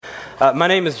My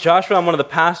name is Joshua. I'm one of the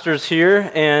pastors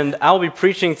here, and I'll be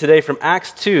preaching today from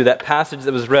Acts 2, that passage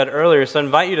that was read earlier. So I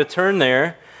invite you to turn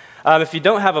there. If you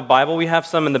don't have a Bible, we have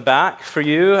some in the back for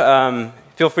you.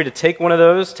 Feel free to take one of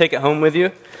those, take it home with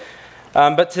you.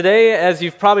 But today, as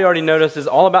you've probably already noticed, is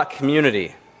all about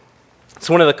community. It's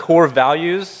one of the core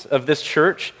values of this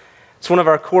church. It's one of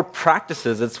our core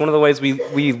practices. It's one of the ways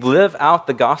we live out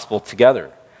the gospel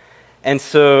together. And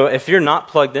so if you're not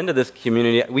plugged into this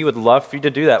community, we would love for you to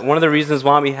do that. One of the reasons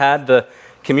why we had the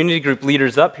community group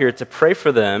leaders up here to pray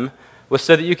for them was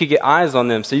so that you could get eyes on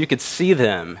them, so you could see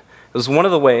them. It was one of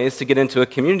the ways to get into a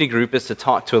community group is to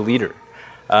talk to a leader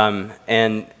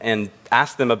and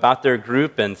ask them about their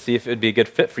group and see if it would be a good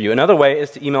fit for you. Another way is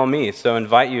to email me, so I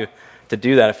invite you to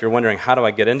do that if you're wondering, how do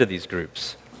I get into these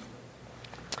groups?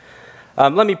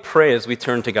 Let me pray as we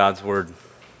turn to God's Word.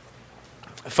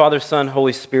 Father, Son,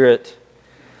 Holy Spirit,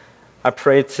 I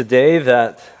pray today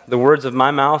that the words of my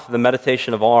mouth, the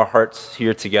meditation of all our hearts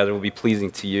here together will be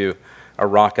pleasing to you, our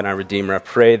rock and our Redeemer. I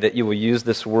pray that you will use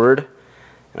this word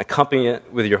and accompany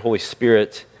it with your Holy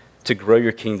Spirit to grow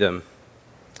your kingdom,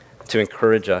 to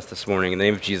encourage us this morning. In the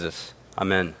name of Jesus,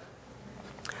 amen.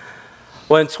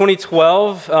 Well, in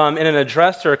 2012, in an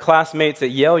address to her classmates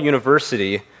at Yale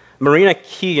University, Marina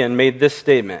Keegan made this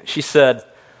statement. She said,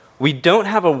 "We don't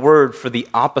have a word for the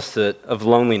opposite of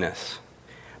loneliness.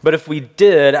 But if we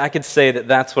did, I could say that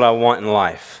that's what I want in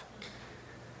life.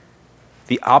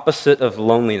 The opposite of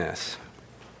loneliness."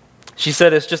 She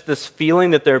said it's just this feeling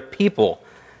that there are people,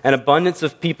 an abundance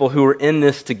of people who are in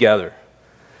this together,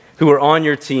 who are on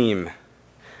your team,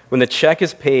 when the check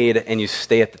is paid and you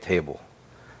stay at the table.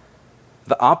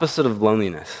 The opposite of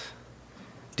loneliness.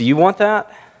 Do you want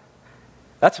that?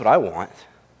 That's what I want.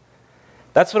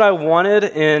 That's what I wanted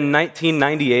in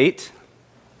 1998,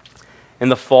 in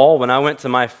the fall, when I went to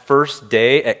my first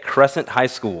day at Crescent High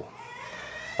School.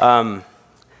 I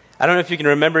don't know if you can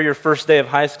remember your first day of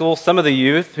high school. Some of the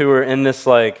youth who are in this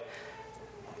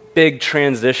big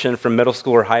transition from middle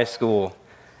school or high school,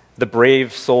 the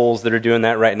brave souls that are doing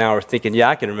that right now are thinking, yeah,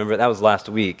 I can remember it. That was last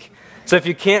week. So if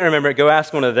you can't remember it, go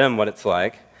ask one of them what it's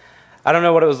like. I don't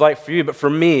know what it was like for you, but for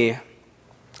me,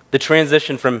 the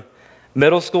transition from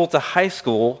middle school to high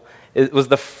school, it was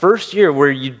the first year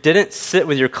where you didn't sit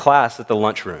with your class at the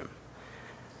lunchroom,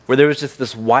 where there was just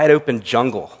this wide open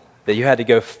jungle that you had to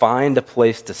go find a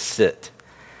place to sit.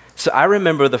 So I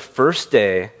remember the first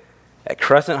day at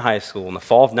Crescent High School in the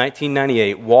fall of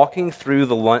 1998, walking through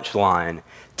the lunch line,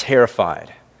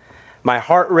 terrified. My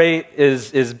heart rate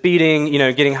is beating,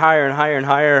 getting higher and higher and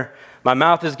higher. My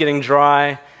mouth is getting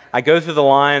dry. I go through the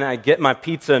line, I get my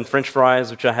pizza and french fries,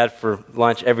 which I had for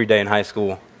lunch every day in high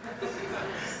school.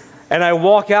 And I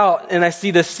walk out and I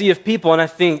see this sea of people and I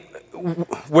think,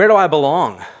 where do I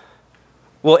belong?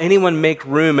 Will anyone make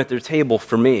room at their table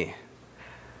for me?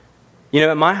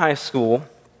 At my high school,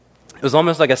 it was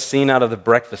almost like a scene out of The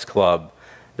Breakfast Club.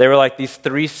 There were these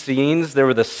three scenes. There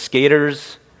were the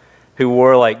skaters who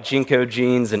wore Jinko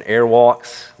jeans and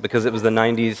Airwalks because it was the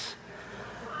 90s.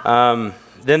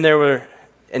 Then there were...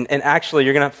 And actually,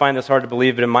 you're going to find this hard to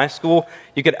believe, but in my school,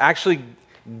 you could actually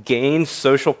gain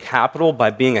social capital by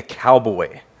being a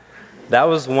cowboy. That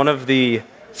was one of the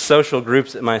social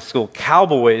groups at my school.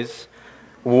 Cowboys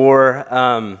wore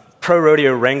pro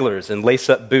rodeo Wranglers and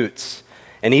lace-up boots.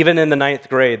 And even in the 9th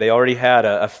grade, they already had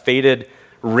a faded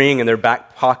ring in their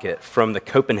back pocket from the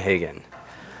Copenhagen.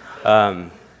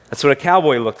 That's what a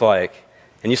cowboy looked like.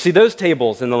 And you see those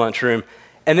tables in the lunchroom.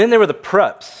 And then there were the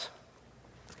preps.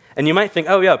 And you might think,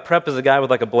 oh yeah, a prep is a guy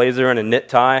with a blazer and a knit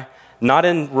tie. Not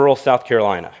in rural South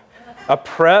Carolina. A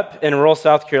prep in rural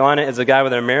South Carolina is a guy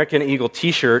with an American Eagle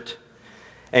t-shirt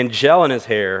and gel in his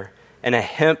hair and a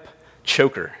hemp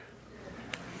choker.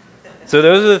 So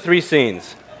those are the three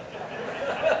scenes.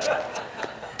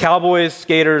 Cowboys,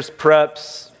 skaters,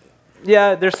 preps.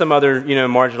 Yeah, there's some other,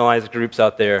 marginalized groups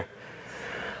out there.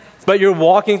 But you're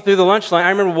walking through the lunch line. I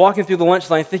remember walking through the lunch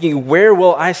line thinking, where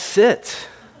will I sit?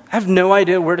 I have no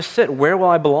idea where to sit. Where will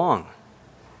I belong?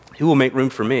 Who will make room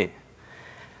for me?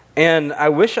 And I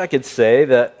wish I could say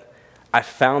that I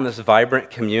found this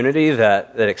vibrant community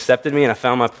that accepted me and I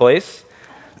found my place.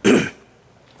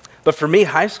 But for me,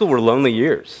 high school were lonely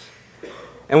years.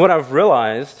 And what I've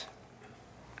realized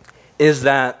is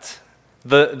that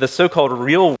the so-called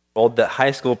real world that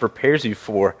high school prepares you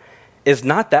for is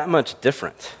not that much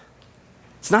different.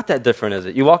 It's not that different, is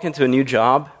it? You walk into a new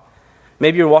job.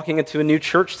 Maybe you're walking into a new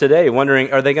church today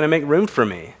wondering, are they going to make room for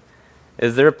me?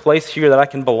 Is there a place here that I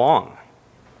can belong?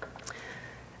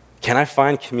 Can I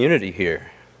find community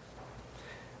here?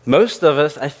 Most of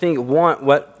us, I think, want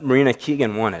what Marina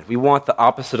Keegan wanted. We want the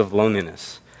opposite of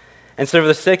loneliness. And so for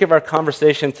the sake of our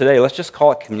conversation today, let's just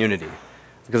call it community,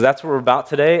 because that's what we're about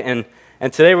today. And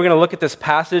today we're going to look at this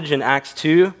passage in Acts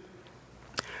 2,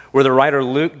 where the writer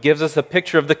Luke gives us a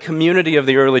picture of the community of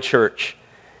the early church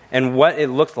and what it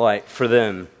looked like for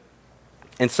them,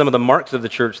 and some of the marks of the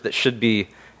church that should be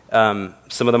some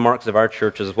of the marks of our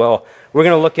church as well. We're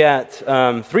going to look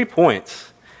at 3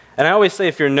 points. And I always say,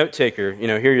 if you're a note taker,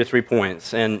 here are your 3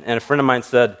 points. And a friend of mine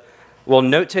said, well,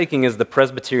 note taking is the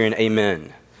Presbyterian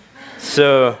amen.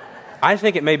 So I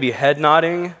think it may be head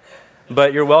nodding,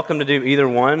 but you're welcome to do either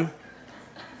one.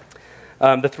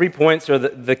 The 3 points are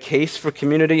the case for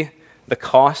community, the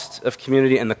cost of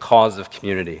community, and the cause of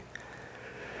community.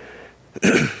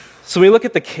 So when we look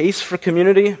at the case for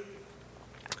community,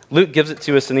 Luke gives it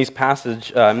to us in this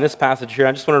passage here.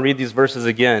 I just want to read these verses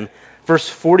again. Verse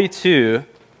 42,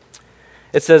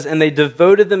 it says, "And they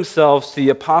devoted themselves to the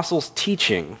apostles'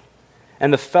 teaching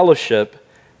and the fellowship,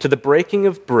 to the breaking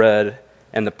of bread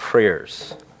and the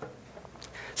prayers."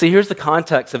 See, here's the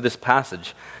context of this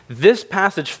passage. This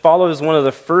passage follows one of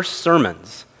the first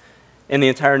sermons in the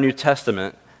entire New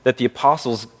Testament that the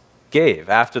apostles gave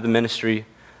after the ministry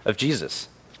of Jesus.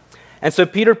 And so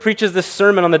Peter preaches this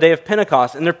sermon on the day of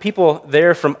Pentecost, and there are people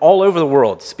there from all over the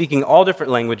world speaking all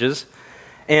different languages,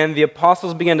 and the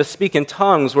apostles began to speak in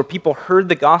tongues where people heard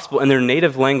the gospel in their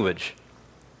native language.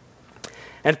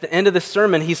 And at the end of the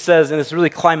sermon, he says, in this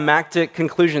really climactic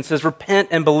conclusion, says, "Repent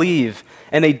and believe."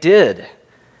 And they did.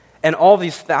 And all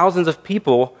these thousands of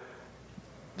people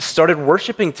started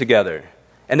worshiping together,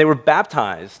 and they were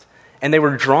baptized, and they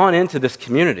were drawn into this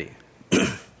community.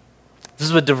 This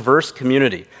is a diverse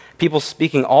community. People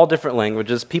speaking all different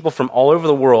languages, people from all over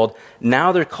the world.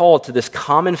 Now they're called to this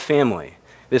common family,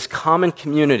 this common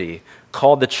community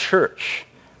called the Church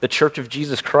of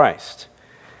Jesus Christ.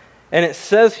 And it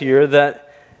says here that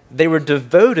they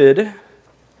devoted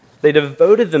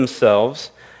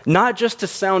themselves not just to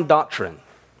sound doctrine,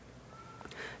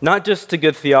 not just to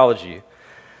good theology,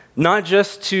 not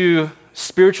just to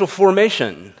spiritual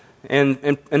formation and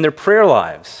their prayer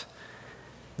lives.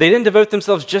 They didn't devote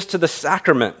themselves just to the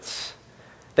sacraments.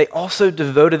 They also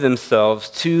devoted themselves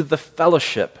to the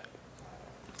fellowship.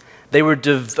 They were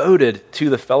devoted to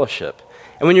the fellowship.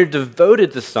 And when you're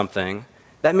devoted to something,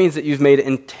 that means that you've made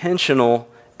intentional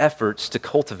efforts to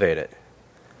cultivate it.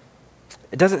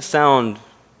 It doesn't sound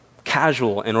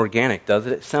casual and organic, does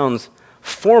it? It sounds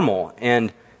formal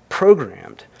and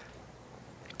programmed.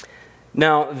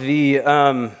 Now,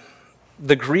 the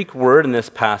Greek word in this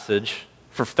passage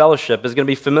for fellowship is going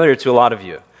to be familiar to a lot of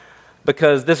you,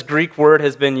 because this Greek word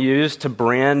has been used to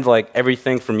brand like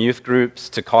everything from youth groups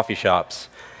to coffee shops.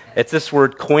 It's this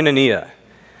word koinonia.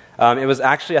 It was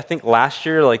actually, I think, last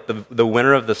year, like the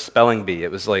winner of the spelling bee.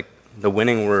 It was like the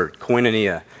winning word,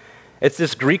 koinonia. It's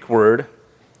this Greek word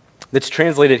that's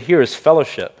translated here as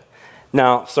fellowship.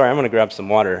 Now, sorry, I'm going to grab some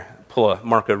water, pull a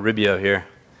Marco Rubio here.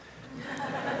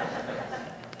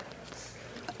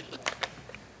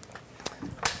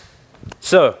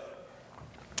 So,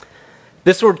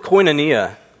 this word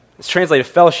koinonia is translated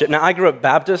fellowship. Now, I grew up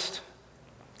Baptist,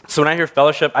 so when I hear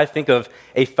fellowship, I think of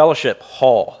a fellowship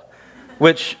hall,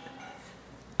 which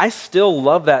I still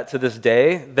love that to this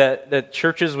day, that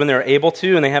churches, when they're able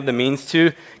to and they have the means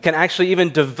to, can actually even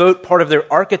devote part of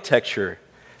their architecture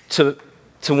to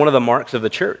one of the marks of the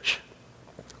church,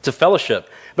 to fellowship.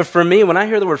 But for me, when I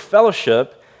hear the word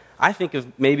fellowship, I think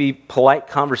of maybe polite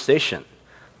conversation,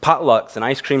 potlucks and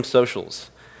ice cream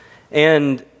socials.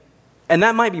 And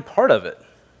that might be part of it.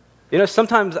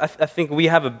 Sometimes I think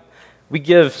we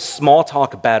give small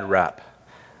talk a bad rap.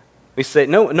 We say,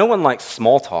 no one likes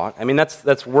small talk. I mean,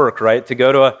 that's work, right? To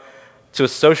go to a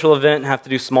social event and have to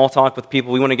do small talk with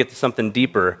people, we want to get to something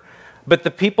deeper. But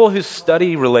the people who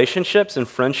study relationships and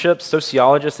friendships,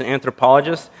 sociologists and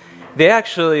anthropologists, they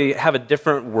actually have a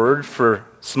different word for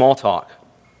small talk.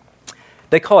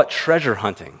 They call it treasure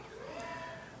hunting.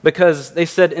 Because they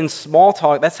said in small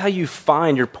talk, that's how you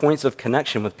find your points of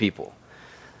connection with people.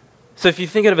 So if you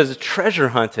think of it as treasure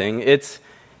hunting, it's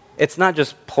not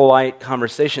just polite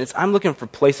conversation. It's I'm looking for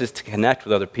places to connect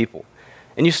with other people.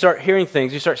 And you start hearing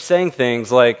things, you start saying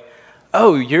things like,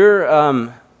 "Oh, you're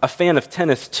a fan of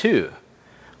tennis too."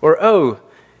 Or, "Oh,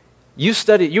 you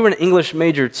were an English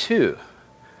major too."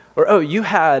 Or, "Oh, you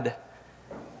had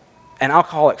an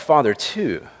alcoholic father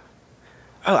too."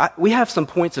 "Oh, we have some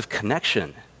points of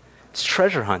connection." It's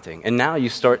treasure hunting. And now you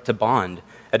start to bond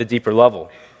at a deeper level.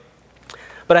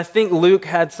 But I think Luke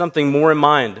had something more in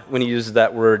mind when he uses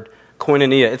that word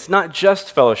koinonia. It's not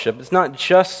just fellowship. It's not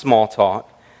just small talk.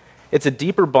 It's a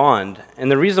deeper bond. And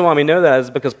the reason why we know that is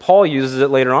because Paul uses it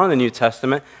later on in the New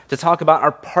Testament to talk about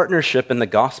our partnership in the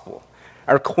gospel.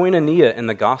 our koinonia in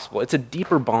the gospel. It's a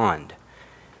deeper bond.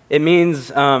 It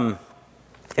means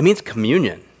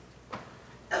communion.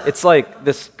 It's like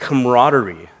this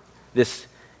camaraderie, this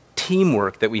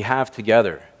teamwork that we have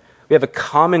together. We have a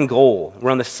common goal.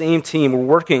 We're on the same team. We're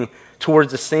working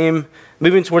towards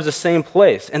moving towards the same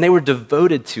place. And they were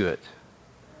devoted to it.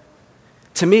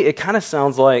 To me, it kind of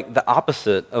sounds like the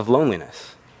opposite of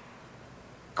loneliness.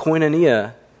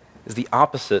 Koinonia is the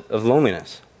opposite of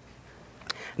loneliness.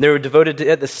 They were devoted to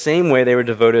it the same way they were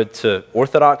devoted to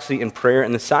orthodoxy and prayer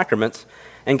and the sacraments.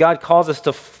 And God calls us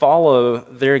to follow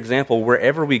their example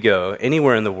wherever we go,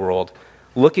 anywhere in the world,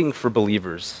 looking for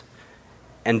believers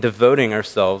and devoting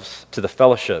ourselves to the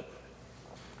fellowship.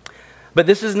 But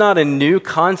this is not a new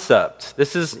concept.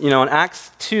 This is, in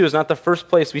Acts 2 is not the first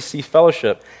place we see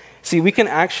fellowship. See, we can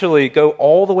actually go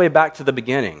all the way back to the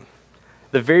beginning.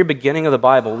 The very beginning of the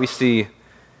Bible, we see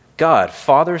God,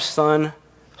 Father, Son,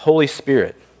 Holy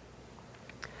Spirit.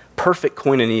 Perfect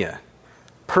koinonia,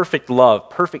 perfect love,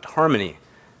 perfect harmony,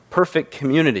 perfect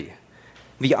community,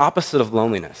 the opposite of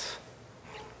loneliness.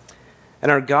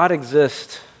 And our God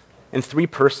exists in three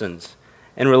persons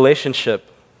in relationship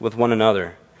with one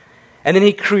another. And then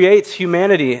he creates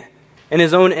humanity in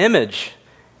his own image.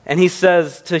 And he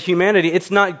says to humanity,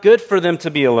 it's not good for them to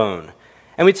be alone.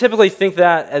 And we typically think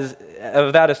that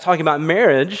as talking about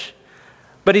marriage,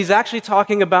 but he's actually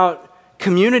talking about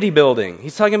community building.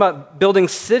 He's talking about building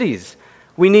cities.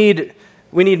 We need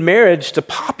marriage to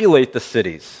populate the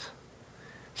cities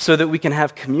so that we can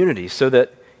have community, so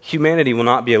that humanity will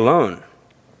not be alone.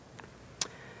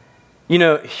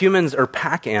 Humans are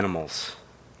pack animals.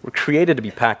 We're created to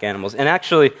be pack animals. And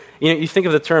actually, you think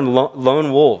of the term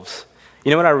lone wolves. You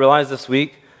know what I realized this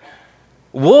week?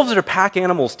 Wolves are pack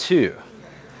animals too.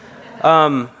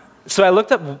 So I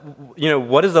looked up,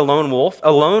 what is a lone wolf?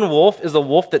 A lone wolf is a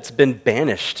wolf that's been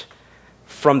banished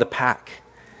from the pack.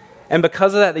 And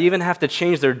because of that, they even have to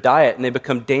change their diet and they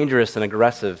become dangerous and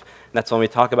aggressive. And that's when we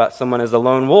talk about someone as a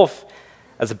lone wolf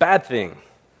as a bad thing.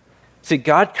 See,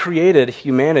 God created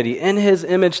humanity in his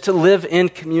image to live in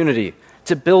community,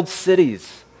 to build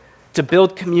cities, to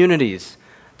build communities,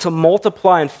 to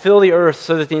multiply and fill the earth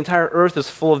so that the entire earth is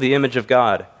full of the image of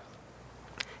God.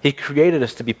 He created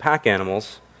us to be pack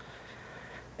animals.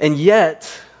 And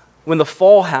yet, when the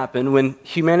fall happened, when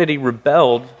humanity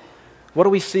rebelled, what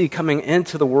do we see coming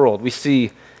into the world? We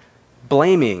see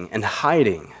blaming and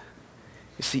hiding.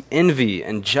 We see envy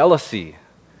and jealousy.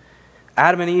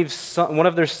 Adam and Eve, one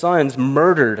of their sons,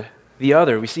 murdered the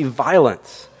other. We see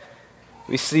violence.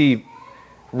 We see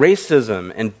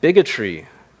racism and bigotry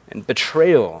and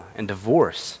betrayal and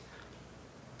divorce.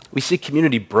 We see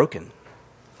community broken.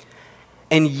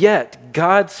 And yet,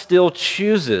 God still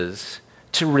chooses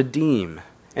to redeem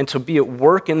and to be at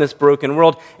work in this broken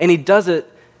world. And he does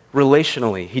it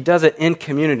relationally. He does it in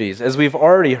communities. As we've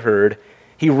already heard,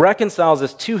 he reconciles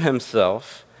us to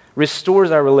himself,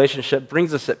 restores our relationship,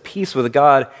 brings us at peace with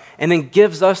God, and then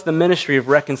gives us the ministry of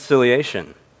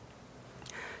reconciliation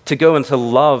to go and to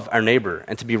love our neighbor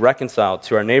and to be reconciled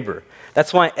to our neighbor.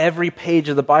 That's why every page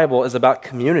of the Bible is about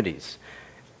communities.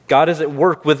 God is at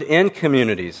work within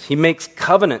communities. He makes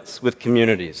covenants with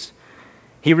communities.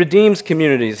 He redeems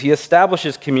communities. He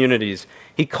establishes communities.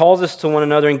 He calls us to one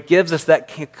another and gives us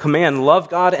that command, love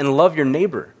God and love your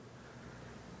neighbor.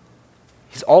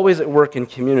 He's always at work in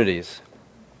communities.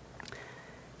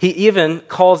 He even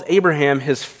calls Abraham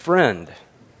his friend.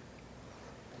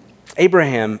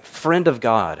 Abraham, friend of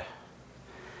God.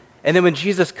 And then when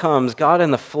Jesus comes, God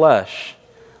in the flesh,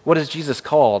 what is Jesus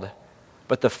called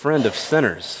but the friend of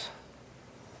sinners?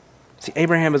 See,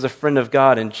 Abraham is a friend of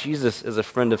God and Jesus is a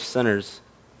friend of sinners.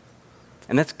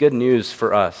 And that's good news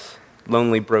for us,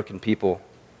 lonely, broken people,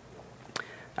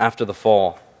 after the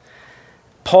fall.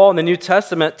 Paul in the New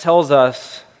Testament tells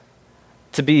us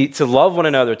to love one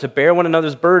another, to bear one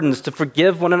another's burdens, to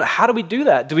forgive one another. How do we do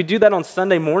that? Do we do that on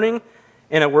Sunday morning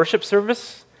in a worship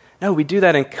service? No, we do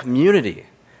that in community.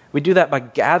 We do that by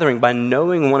gathering, by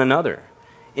knowing one another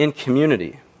in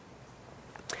community.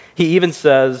 He even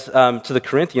says to the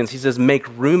Corinthians, he says, make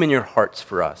room in your hearts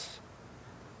for us.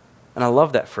 And I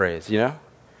love that phrase,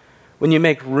 When you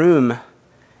make room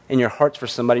in your hearts for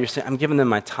somebody, you're saying, I'm giving them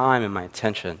my time and my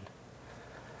attention.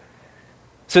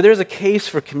 So there's a case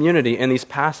for community in these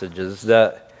passages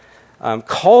that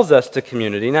calls us to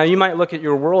community. Now, you might look at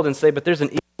your world and say, but there's an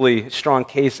equally strong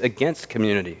case against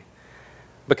community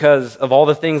because of all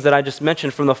the things that I just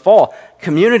mentioned from the fall.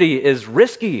 Community is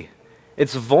risky.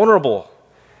 It's vulnerable.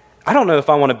 I don't know if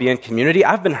I want to be in community.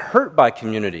 I've been hurt by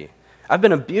community. I've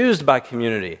been abused by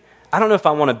community. I don't know if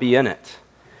I want to be in it.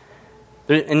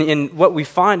 And what we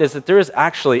find is that there is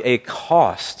actually a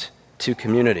cost to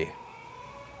community.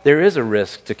 there is a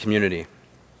risk to community.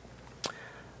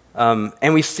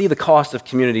 And we see the cost of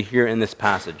community here in this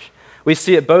passage. We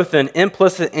see it both in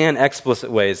implicit and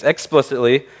explicit ways.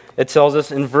 Explicitly, it tells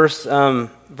us in verse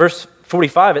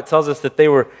 45, it tells us that they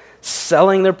were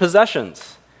selling their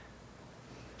possessions.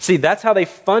 See, that's how they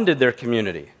funded their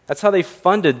community. That's how they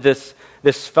funded this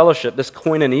fellowship, this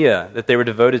koinonia that they were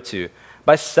devoted to,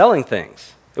 by selling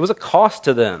things. It was a cost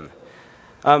to them.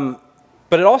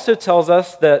 But it also tells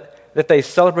us that they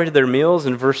celebrated their meals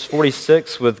in verse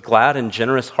 46 with glad and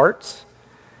generous hearts.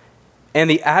 And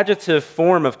the adjective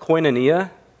form of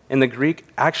koinonia in the Greek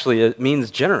actually it means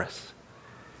generous.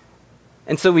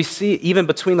 And so we see even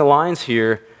between the lines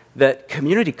here that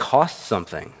community costs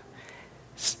something.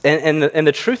 And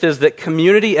the truth is that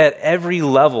community at every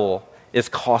level is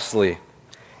costly.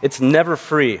 It's never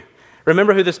free.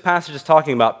 Remember who this passage is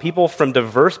talking about. People from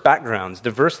diverse backgrounds,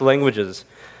 diverse languages,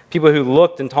 people who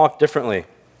looked and talked differently.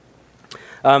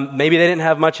 Maybe they didn't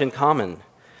have much in common.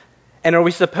 And are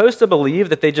we supposed to believe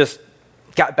that they just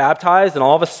got baptized and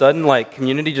all of a sudden like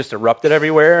community just erupted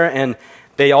everywhere and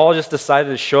they all just decided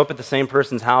to show up at the same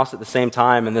person's house at the same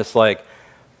time and this like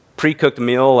pre-cooked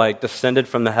meal like descended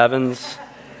from the heavens?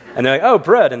 And they're like, oh,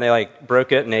 bread, and they like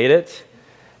broke it and ate it?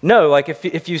 No, like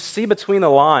if you see between the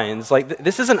lines, like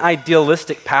this is an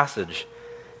idealistic passage.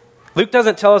 Luke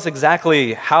doesn't tell us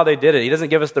exactly how they did it. He doesn't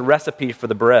give us the recipe for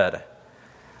the bread.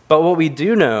 But what we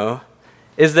do know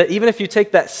is that even if you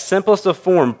take that simplest of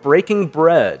form, breaking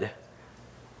bread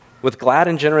with glad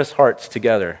and generous hearts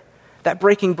together, that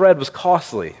breaking bread was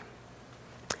costly.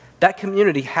 That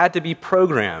community had to be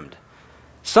programmed.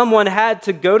 Someone had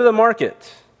to go to the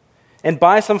market and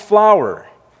buy some flour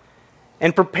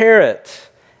and prepare it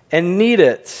and knead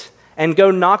it and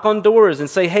go knock on doors and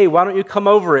say, hey, why don't you come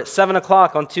over at 7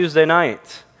 o'clock on Tuesday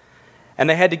night? And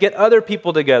they had to get other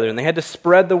people together and they had to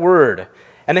spread the word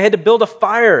and they had to build a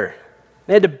fire.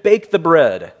 They had to bake the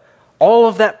bread. All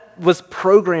of that was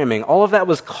programming. All of that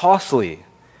was costly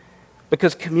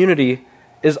because community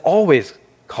is always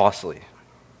costly.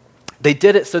 They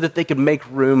did it so that they could make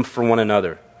room for one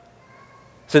another,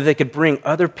 so that they could bring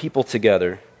other people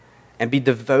together and be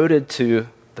devoted to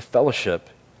the fellowship.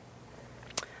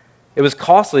 It was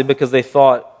costly because they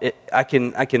thought, I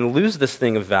can lose this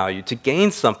thing of value to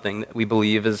gain something that we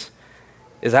believe is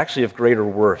actually of greater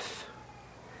worth.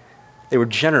 They were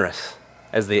generous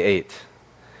as they ate.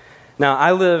 Now,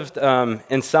 I lived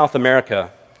in South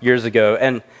America years ago,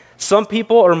 and some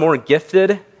people are more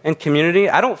gifted in community.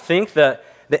 I don't think that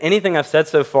anything I've said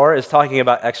so far is talking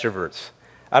about extroverts.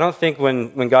 I don't think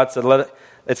when God said,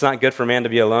 it's not good for man to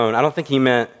be alone, I don't think he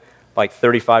meant like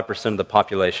 35% of the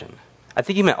population. I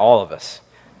think he meant all of us.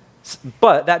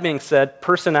 But that being said,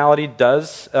 personality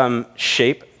does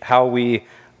shape how we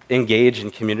engage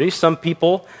in community. Some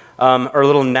people are a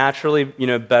little naturally,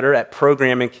 better at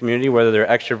programming community, whether they're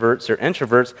extroverts or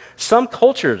introverts. Some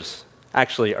cultures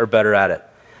actually are better at it.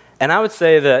 And I would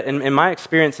say that in my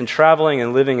experience in traveling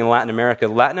and living in Latin America,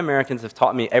 Latin Americans have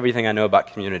taught me everything I know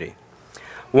about community.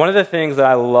 One of the things that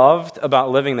I loved about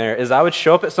living there is I would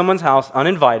show up at someone's house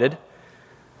uninvited,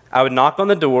 I would knock on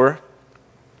the door,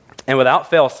 and without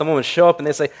fail, someone would show up and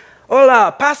they'd say,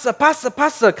 hola, pasa, pasa,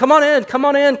 pasa, come on in, come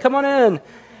on in, come on in.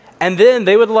 And then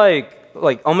they would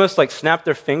like almost like snap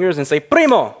their fingers and say,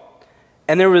 primo.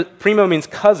 And primo means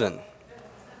cousin.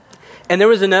 And there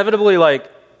was inevitably like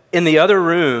in the other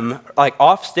room, like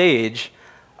off stage,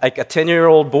 like a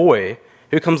 10-year-old boy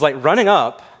who comes like running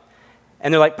up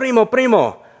and they're like, primo,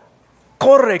 primo,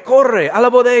 corre, corre, a la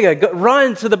bodega,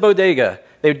 run to the bodega.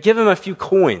 They would give him a few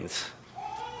coins.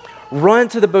 Run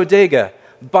to the bodega,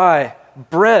 buy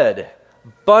bread,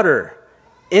 butter,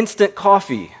 instant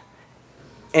coffee,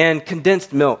 and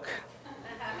condensed milk.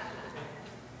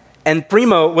 And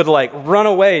Primo would like run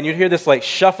away, and you'd hear this like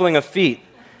shuffling of feet,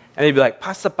 and they'd be like,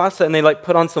 pasa, pasa, and they like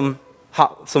put on some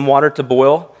water to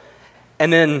boil.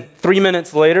 And then 3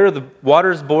 minutes later, the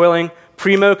water's boiling,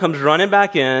 Primo comes running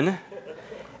back in,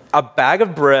 a bag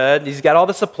of bread, he's got all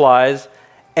the supplies,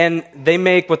 and they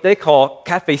make what they call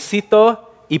cafecito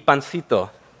y pancito,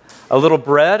 a little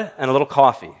bread and a little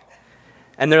coffee.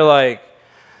 And they're like,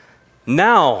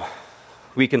 now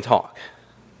we can talk.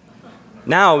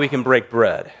 Now we can break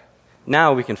bread.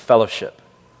 Now we can fellowship.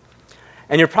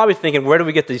 And you're probably thinking, where do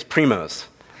we get these primos?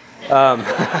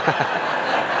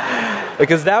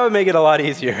 Because that would make it a lot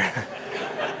easier.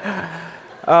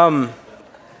 And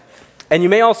you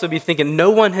may also be thinking,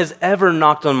 no one has ever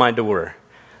knocked on my door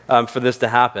for this to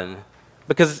happen.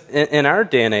 Because in our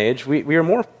day and age, we are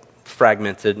more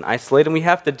fragmented and isolated, and we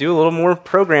have to do a little more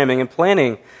programming and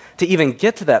planning to even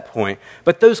get to that point.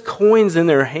 But those coins in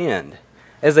their hand,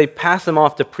 as they pass them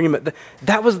off to pre-med.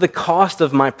 That was the cost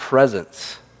of my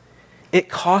presence. It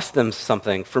cost them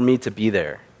something for me to be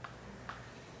there.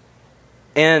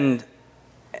 And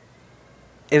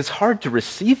it's hard to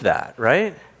receive that,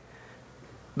 right?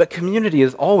 But community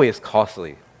is always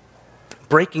costly.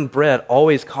 Breaking bread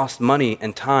always costs money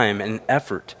and time and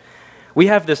effort. We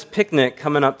have this picnic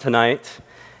coming up tonight,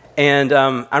 and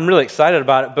I'm really excited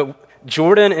about it, but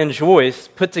Jordan and Joyce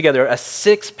put together a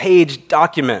 6-page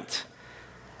document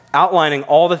outlining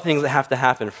all the things that have to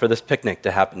happen for this picnic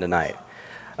to happen tonight.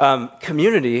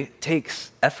 Community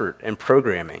takes effort and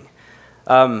programming.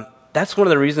 That's one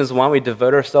of the reasons why we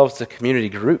devote ourselves to community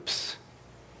groups.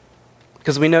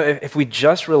 Because we know if we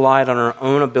just relied on our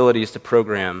own abilities to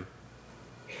program,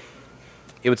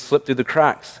 it would slip through the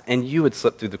cracks, and you would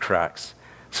slip through the cracks.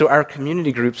 So our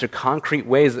community groups are concrete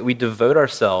ways that we devote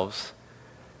ourselves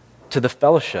to the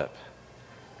fellowship.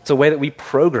 It's a way that we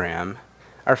program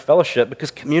our fellowship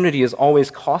because community is always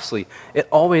costly. It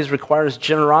always requires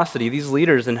generosity. These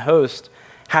leaders and hosts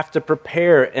have to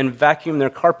prepare and vacuum their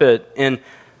carpet and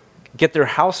get their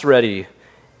house ready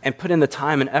and put in the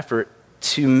time and effort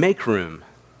to make room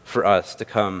for us to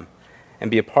come and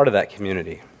be a part of that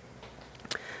community.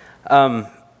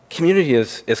 Community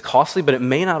is costly, but it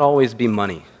may not always be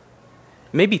money.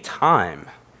 It may be time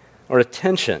or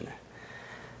attention.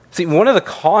 See, one of the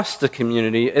costs of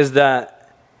community is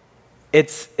that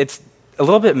it's a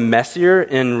little bit messier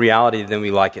in reality than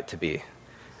we like it to be.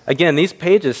 Again, these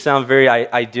pages sound very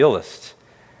idealist.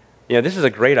 You know, this is a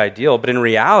great ideal, but in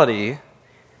reality,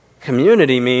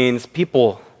 community means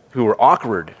people who are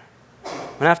awkward. I'm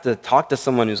going to have to talk to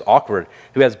someone who's awkward,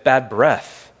 who has bad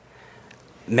breath.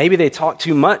 Maybe they talk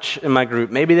too much in my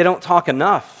group. Maybe they don't talk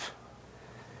enough.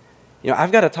 You know,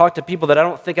 I've got to talk to people that I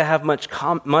don't think I have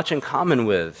much in common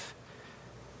with.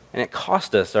 And it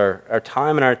costs us our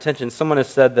time and our attention. Someone has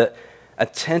said that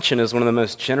attention is one of the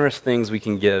most generous things we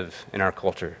can give in our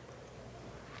culture.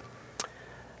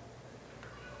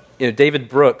 You know, David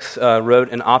Brooks wrote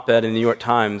an op-ed in the New York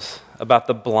Times about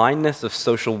the blindness of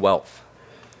social wealth.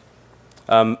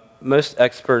 Most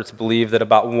experts believe that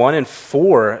about 1 in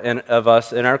 4 of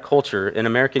us in our culture, in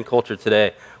American culture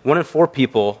today, 1 in 4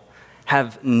 people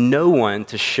have no one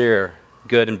to share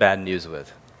good and bad news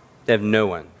with. They have no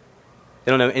one.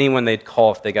 They don't know anyone they'd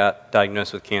call if they got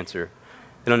diagnosed with cancer.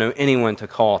 They don't know anyone to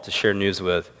call to share news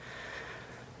with.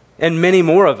 And many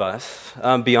more of us,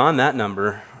 beyond that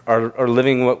number, are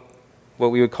living what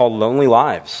we would call lonely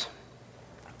lives.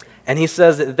 And he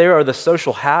says that there are the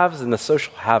social haves and the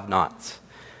social have-nots.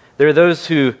 There are those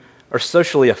who are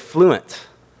socially affluent,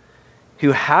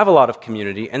 who have a lot of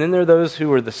community, and then there are those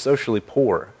who are the socially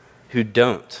poor, who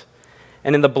don't.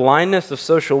 And in the blindness of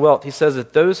social wealth, he says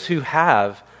that those who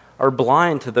have are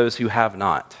blind to those who have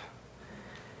not.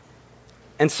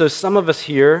 And so some of us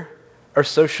here are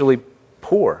socially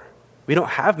poor. We don't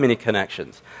have many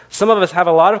connections. Some of us have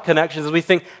a lot of connections, and we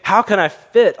think, how can I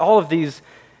fit all of these,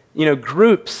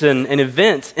 groups and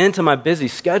events into my busy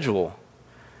schedule?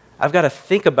 I've got to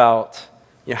think about,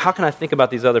 how can I think about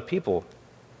these other people?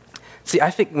 See, I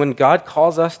think when God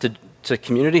calls us to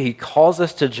community, he calls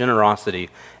us to generosity.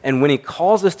 And when he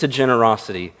calls us to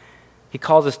generosity, he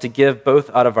calls us to give both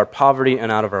out of our poverty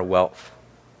and out of our wealth.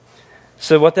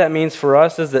 So what that means for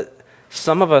us is that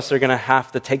some of us are going to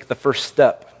have to take the first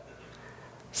step.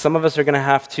 Some of us are going to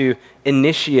have to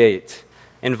initiate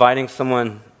inviting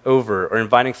someone over or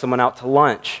inviting someone out to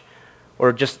lunch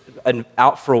or just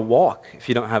out for a walk if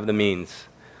you don't have the means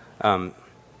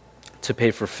to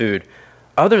pay for food.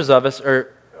 Others of us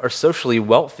are socially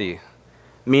wealthy,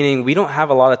 meaning we don't have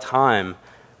a lot of time.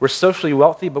 We're socially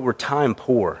wealthy, but we're time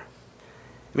poor.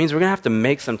 It means we're going to have to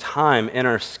make some time in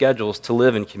our schedules to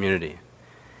live in community.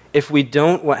 If we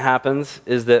don't, what happens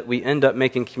is that we end up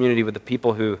making community with the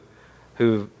people who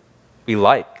we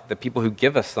like, the people who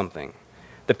give us something,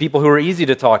 the people who are easy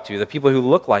to talk to, the people who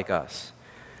look like us.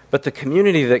 But the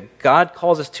community that God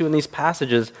calls us to in these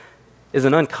passages is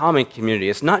an uncommon community.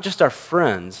 It's not just our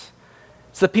friends.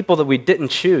 It's the people that we didn't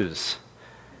choose.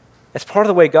 It's part of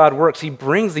the way God works. He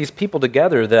brings these people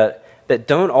together that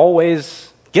don't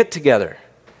always get together.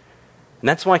 And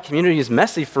that's why community is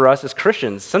messy for us as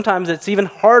Christians. Sometimes it's even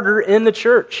harder in the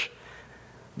church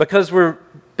because we're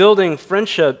building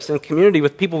friendships and community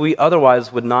with people we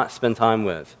otherwise would not spend time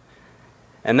with.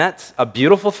 And that's a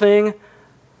beautiful thing,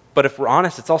 but if we're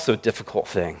honest, it's also a difficult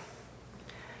thing.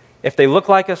 If they look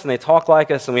like us and they talk like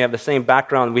us and we have the same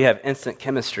background, we have instant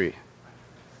chemistry.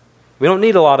 We don't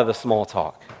need a lot of the small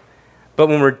talk. But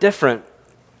when we're different,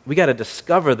 we got to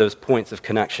discover those points of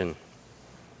connection.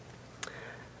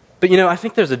 But I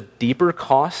think there's a deeper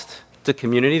cost to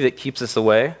community that keeps us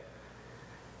away.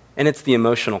 and it's the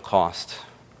emotional cost.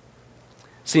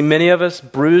 See, many of us,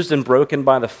 bruised and broken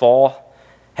by the fall,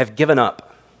 have given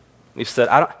up. We've said,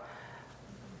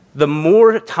 the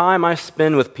more time I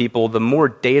spend with people, the more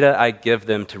data I give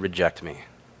them to reject me.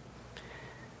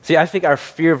 See, I think our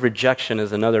fear of rejection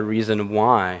is another reason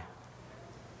why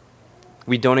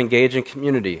we don't engage in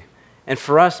community. And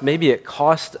for us, maybe it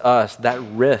cost us that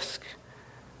risk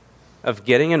of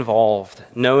getting involved,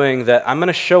 knowing that I'm going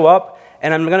to show up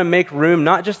and I'm going to make room,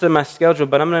 not just in my schedule,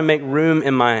 but I'm going to make room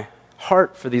in my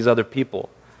heart for these other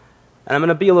people. And I'm going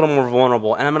to be a little more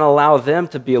vulnerable, and I'm going to allow them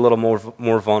to be a little more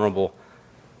vulnerable.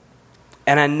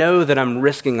 And I know that I'm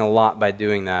risking a lot by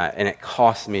doing that, and it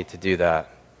costs me to do that.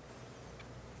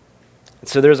 And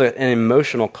so there's an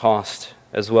emotional cost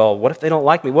as well. What if they don't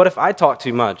like me? What if I talk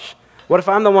too much? What if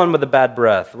I'm the one with the bad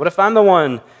breath? What if I'm the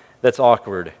one that's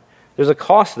awkward? There's a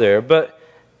cost there, but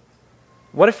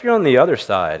what if you're on the other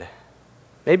side?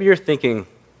 Maybe you're thinking,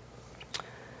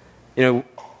 will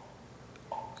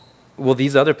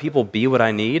these other people be what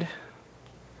I need?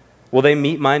 Will they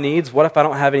meet my needs? What if I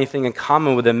don't have anything in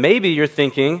common with them? Maybe you're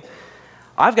thinking,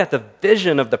 I've got the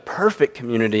vision of the perfect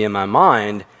community in my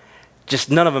mind,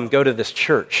 just none of them go to this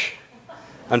church,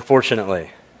 unfortunately.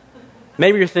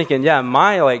 Maybe you're thinking,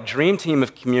 my dream team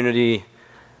of community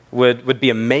would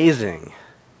be amazing.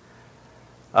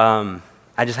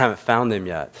 I just haven't found them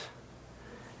yet.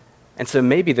 And so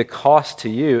maybe the cost to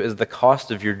you is the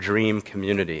cost of your dream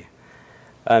community.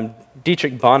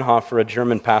 Dietrich Bonhoeffer, a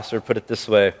German pastor, put it this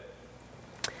way.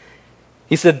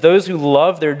 He said, those who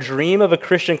love their dream of a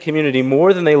Christian community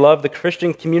more than they love the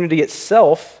Christian community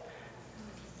itself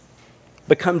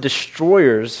become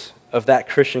destroyers of that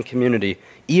Christian community,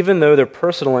 even though their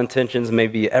personal intentions may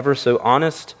be ever so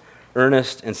honest,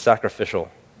 earnest, and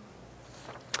sacrificial.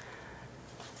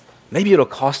 Maybe it'll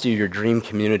cost you your dream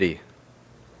community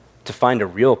to find a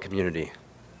real community.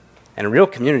 And a real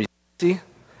community is messy,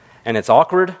 and it's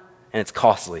awkward, and it's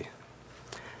costly.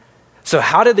 So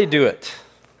how did they do it?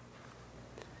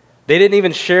 They didn't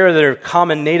even share their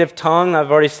common native tongue, I've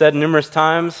already said numerous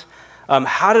times.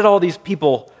 How did all these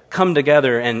people come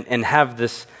together and have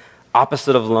this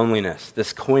opposite of loneliness,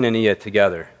 this koinonia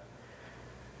together?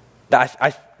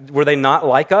 Were they not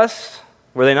like us?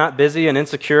 Were they not busy and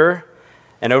insecure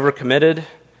and overcommitted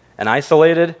and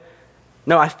isolated?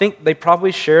 No, I think they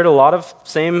probably shared a lot of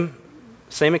same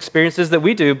experiences that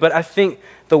we do, but I think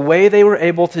the way they were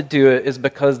able to do it is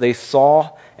because they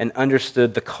saw and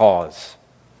understood the cause.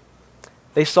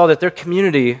 They saw that their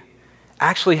community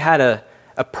actually had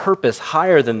a purpose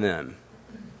higher than them.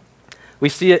 We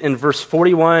see it in verse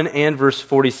 41 and verse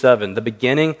 47, the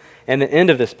beginning and the end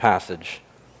of this passage.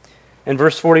 In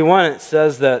verse 41, it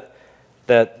says that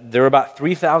there were about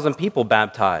 3,000 people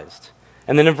baptized.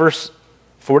 And then in verse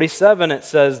 47, it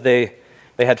says they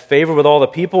had favor with all the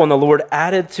people, and the Lord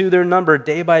added to their number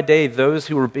day by day those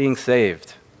who were being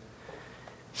saved.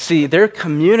 See, their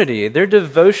community, their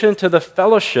devotion to the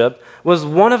fellowship was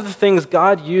one of the things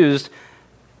God used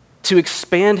to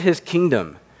expand his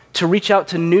kingdom, to reach out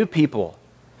to new people.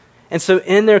 And so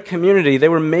in their community, they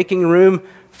were making room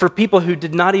for people who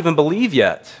did not even believe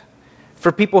yet,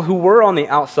 for people who were on the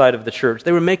outside of the church.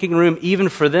 They were making room even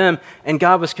for them, and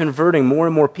God was converting more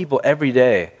and more people every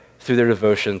day through their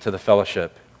devotion to the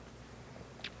fellowship.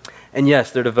 And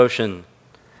yes, their devotion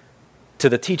to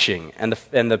the teaching and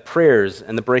the prayers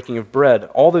and the breaking of bread,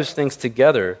 all those things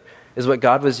together is what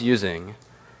God was using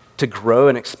to grow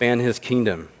and expand his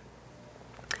kingdom.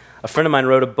 A friend of mine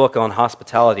wrote a book on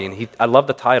hospitality, and I love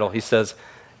the title.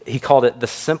 He called it The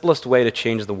Simplest Way to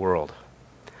Change the World.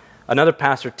 Another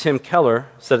pastor, Tim Keller,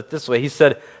 said it this way. He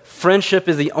said, friendship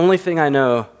is the only thing I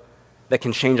know that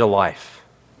can change a life.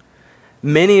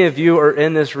 Many of you are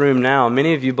in this room now.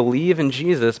 Many of you believe in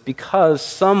Jesus because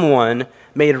someone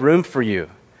made room for you.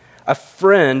 A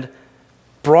friend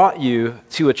brought you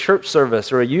to a church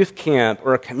service or a youth camp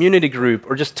or a community group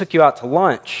or just took you out to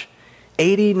lunch.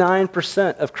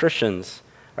 89% of Christians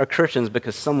are Christians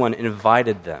because someone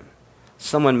invited them.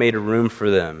 Someone made room for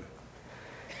them.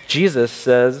 Jesus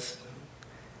says,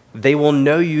 they will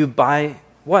know you by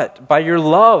what? By your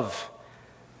love.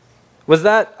 Was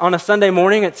that on a Sunday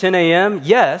morning at 10 a.m.?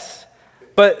 Yes,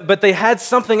 but they had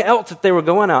something else that they were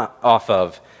going off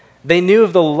of. They knew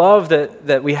of the love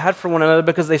that we had for one another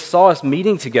because they saw us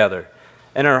meeting together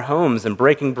in our homes and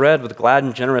breaking bread with glad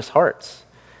and generous hearts.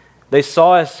 They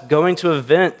saw us going to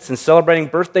events and celebrating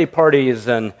birthday parties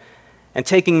and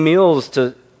taking meals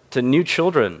to new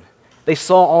children. They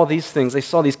saw all these things. They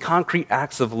saw these concrete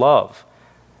acts of love.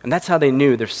 And that's how they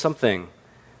knew there's something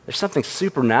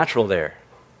supernatural there.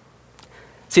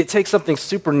 See, it takes something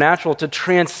supernatural to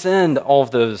transcend all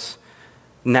of those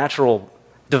natural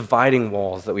dividing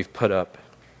walls that we've put up.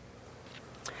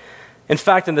 In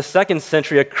fact, in the 2nd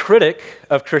century, a critic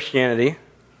of Christianity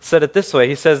said it this way.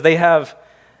 He says they have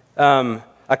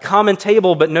a common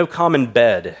table but no common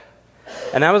bed.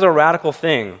 And that was a radical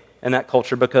thing in that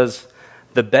culture because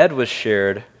the bed was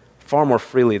shared far more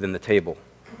freely than the table.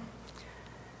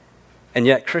 And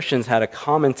yet Christians had a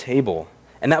common table,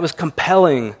 and that was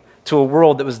compelling to a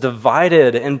world that was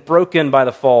divided and broken by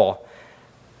the fall.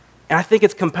 And I think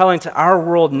it's compelling to our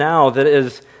world now that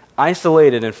is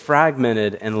isolated and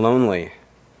fragmented and lonely.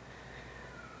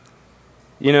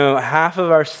 You know, half of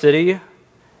our city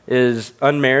is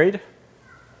unmarried.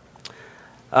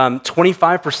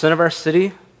 25% of our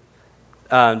city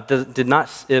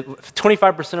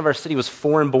 25% of our city was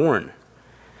foreign born.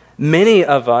 Many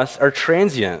of us are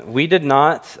transient.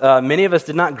 Many of us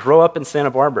did not grow up in Santa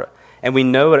Barbara, and we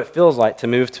know what it feels like to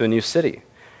move to a new city.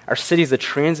 Our city is a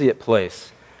transient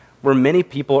place where many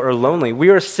people are lonely. We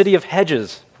are a city of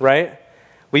hedges, right?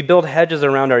 We build hedges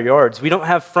around our yards. We don't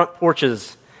have front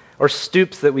porches or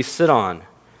stoops that we sit on.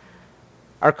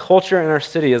 Our culture in our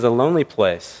city is a lonely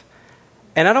place.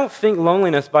 And I don't think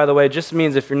loneliness, by the way, just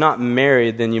means if you're not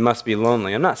married, then you must be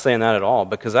lonely. I'm not saying that at all,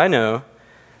 because I know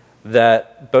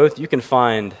that both you can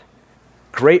find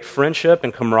great friendship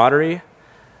and camaraderie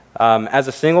as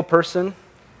a single person,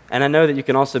 and I know that you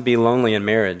can also be lonely in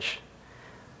marriage.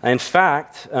 In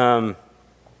fact, one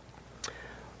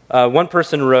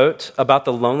person wrote about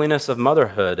the loneliness of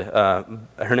motherhood.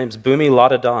 Her name's Bhumi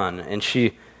Ladadan, and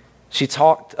she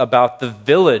talked about the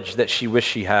village that she wished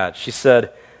she had. She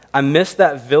said, "I miss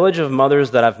that village of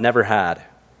mothers that I've never had.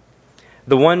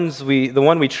 The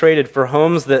one we traded for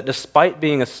homes that, despite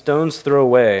being a stone's throw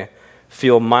away,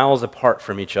 feel miles apart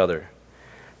from each other.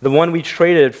 The one we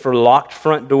traded for locked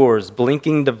front doors,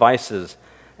 blinking devices,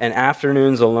 and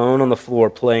afternoons alone on the floor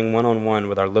playing one-on-one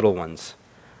with our little ones.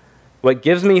 What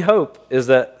gives me hope is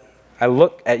that I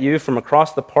look at you from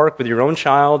across the park with your own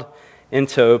child in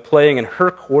tow, playing in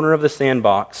her corner of the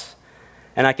sandbox,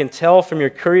 and I can tell from your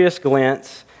curious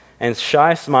glance and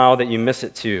shy smile that you miss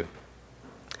it too.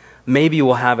 Maybe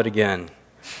we'll have it again,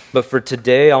 but for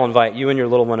today I'll invite you and your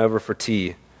little one over for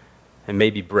tea and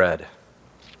maybe bread."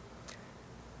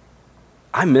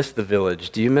 I miss the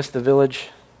village. Do you miss the village?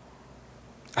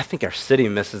 I think our city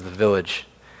misses the village.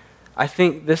 I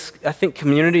think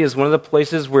community is one of the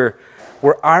places where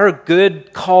our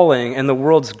good calling and the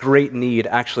world's great need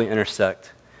actually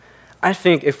intersect. I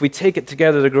think if we take it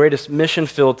together, the greatest mission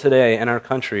field today in our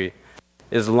country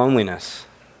is loneliness.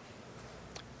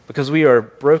 Because we are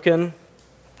broken,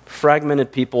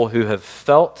 fragmented people who have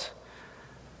felt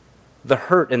the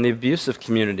hurt and the abuse of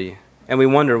community, and we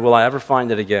wonder, will I ever find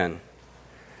it again?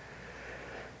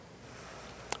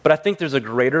 But I think there's a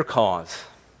greater cause.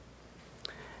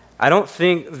 I don't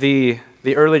think the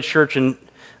early church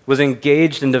was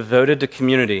engaged and devoted to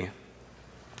community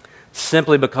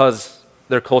simply because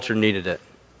their culture needed it.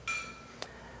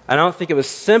 I don't think it was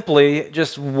simply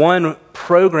just one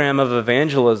program of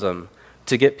evangelism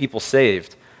to get people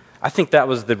saved. I think that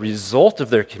was the result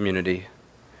of their community.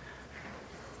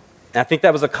 And I think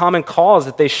that was a common cause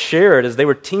that they shared as they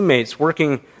were teammates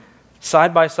working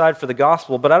side by side for the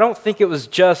gospel. But I don't think it was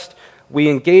just we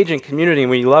engage in community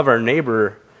and we love our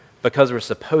neighbor because we're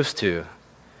supposed to.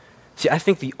 See, I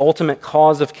think the ultimate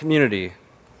cause of community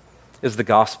is the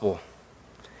gospel.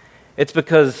 It's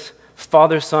because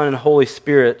Father, Son, and Holy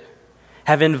Spirit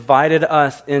have invited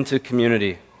us into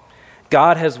community.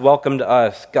 God has welcomed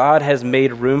us. God has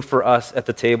made room for us at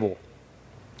the table.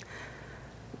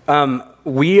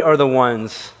 We are the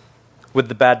ones with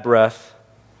the bad breath.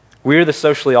 We're the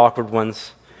socially awkward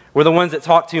ones. We're the ones that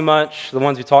talk too much, the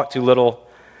ones who talk too little.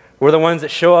 We're the ones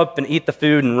that show up and eat the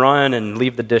food and run and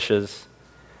leave the dishes.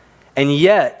 And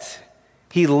yet,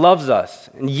 He loves us.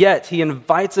 And yet, He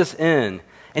invites us in.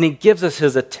 And He gives us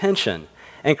His attention.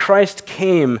 And Christ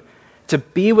came to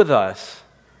be with us,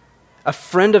 a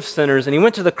friend of sinners. And He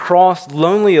went to the cross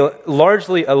lonely,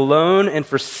 largely alone and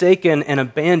forsaken and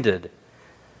abandoned.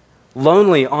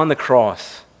 Lonely on the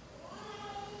cross,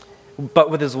 but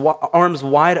with His arms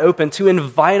wide open to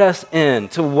invite us in,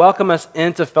 to welcome us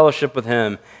into fellowship with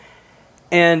Him.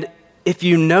 And if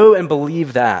you know and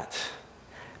believe that,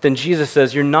 then Jesus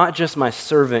says, "You're not just my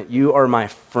servant, you are my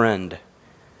friend.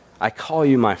 I call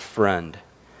you my friend."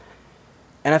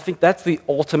 And I think that's the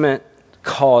ultimate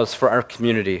cause for our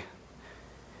community.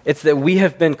 It's that we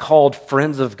have been called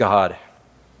friends of God.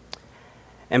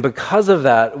 And because of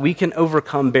that, we can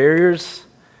overcome barriers.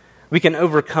 We can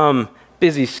overcome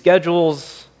busy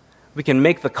schedules. We can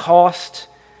make the cost.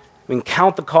 We can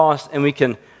count the cost, and we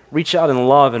can reach out in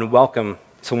love and welcome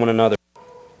to one another.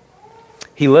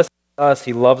 He listens to us.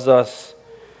 He loves us.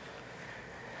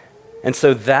 And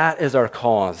so that is our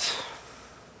cause.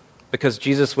 Because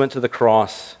Jesus went to the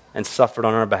cross and suffered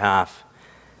on our behalf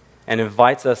and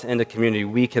invites us into community,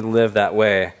 we can live that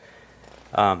way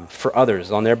for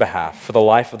others on their behalf, for the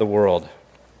life of the world.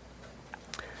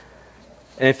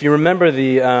 And if you remember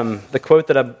the quote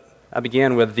that I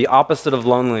began with, the opposite of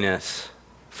loneliness,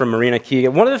 from Marina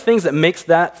Keegan, one of the things that makes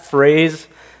that phrase,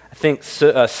 I think,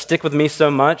 stick with me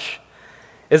so much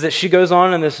is that she goes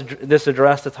on in this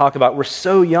address to talk about we're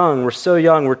so young,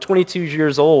 we're 22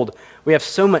 years old, we have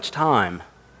so much time.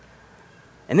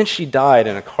 And then she died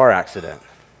in a car accident.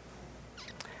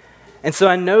 And so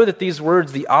I know that these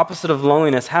words, the opposite of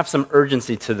loneliness, have some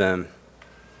urgency to them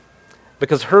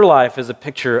because her life is a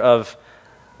picture of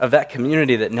that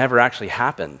community that never actually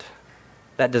happened,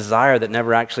 that desire that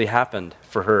never actually happened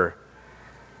for her.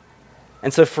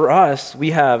 And so for us,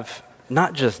 we have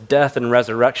not just death and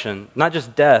resurrection, not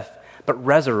just death, but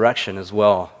resurrection as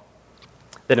well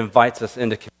that invites us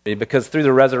into community because through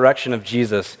the resurrection of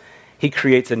Jesus, he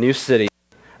creates a new city,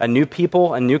 a new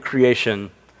people, a new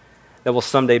creation that will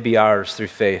someday be ours through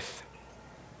faith.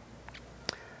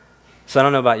 So I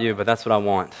don't know about you, but that's what I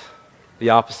want, the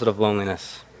opposite of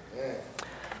loneliness.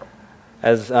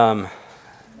 As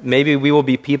maybe we will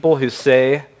be people who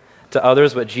say to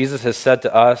others what Jesus has said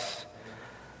to us,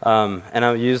 and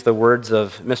I'll use the words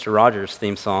of Mr. Rogers'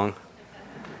 theme song.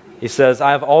 He says,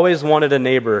 I have always wanted a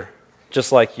neighbor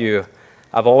just like you.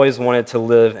 I've always wanted to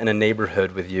live in a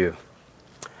neighborhood with you.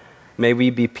 May we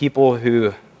be people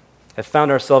who have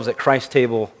found ourselves at Christ's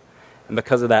table, and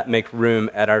because of that, make room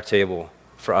at our table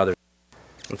for others.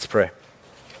 Let's pray.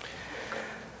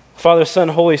 Father, Son,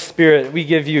 Holy Spirit, we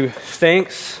give you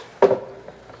thanks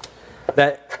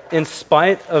that in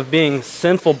spite of being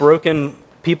sinful, broken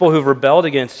people who've rebelled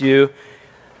against you,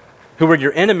 who were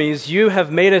your enemies, you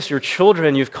have made us your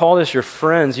children. You've called us your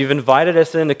friends. You've invited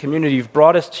us into community. You've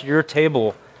brought us to your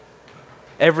table.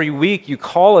 Every week you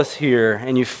call us here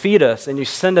and you feed us and you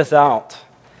send us out.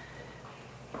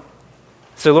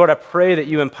 So Lord, I pray that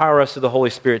you empower us through the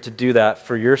Holy Spirit to do that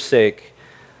for your sake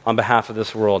on behalf of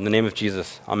this world. In the name of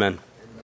Jesus, amen.